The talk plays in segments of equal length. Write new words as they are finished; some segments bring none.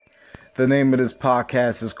The name of this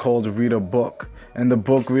podcast is called Read a Book. And the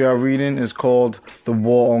book we are reading is called The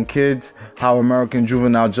War on Kids, How American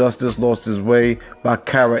Juvenile Justice Lost Its Way by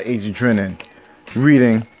Kara H. Drennan.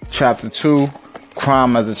 Reading Chapter 2,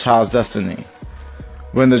 Crime as a Child's Destiny.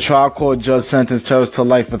 When the trial court judge sentenced Terrence to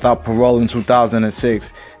life without parole in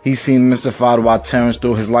 2006, he seemed mystified why Terrence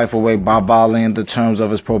threw his life away by violating the terms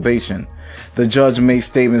of his probation. The judge made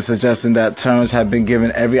statements suggesting that Terrence had been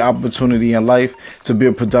given every opportunity in life to be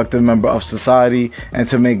a productive member of society and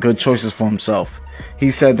to make good choices for himself. He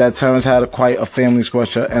said that Terrence had quite a family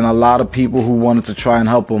structure and a lot of people who wanted to try and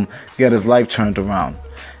help him get his life turned around.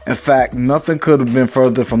 In fact, nothing could have been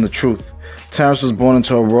further from the truth. Terrence was born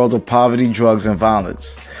into a world of poverty, drugs, and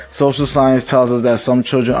violence. Social science tells us that some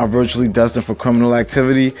children are virtually destined for criminal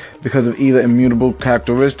activity because of either immutable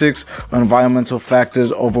characteristics or environmental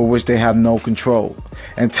factors over which they have no control.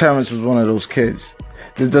 And Terrence was one of those kids.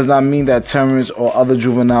 This does not mean that Terrence or other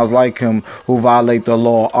juveniles like him who violate the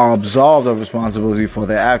law are absolved of responsibility for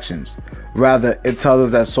their actions. Rather, it tells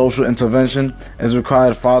us that social intervention is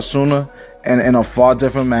required far sooner and in a far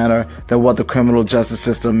different manner than what the criminal justice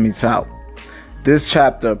system metes out. This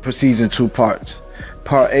chapter proceeds in two parts.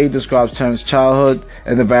 Part A describes Terrence's childhood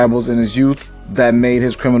and the variables in his youth that made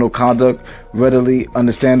his criminal conduct readily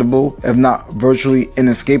understandable, if not virtually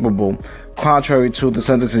inescapable, contrary to the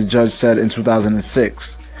sentencing judge said in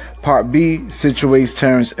 2006. Part B situates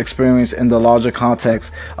Terrence's experience in the larger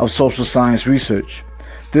context of social science research.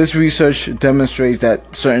 This research demonstrates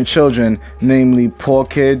that certain children, namely poor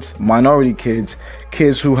kids, minority kids,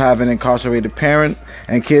 kids who have an incarcerated parent,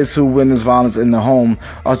 and kids who witness violence in the home,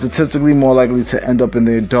 are statistically more likely to end up in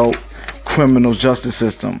the adult criminal justice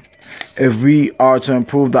system. If we are to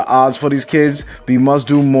improve the odds for these kids, we must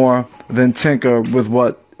do more than tinker with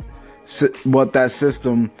what that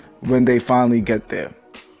system when they finally get there.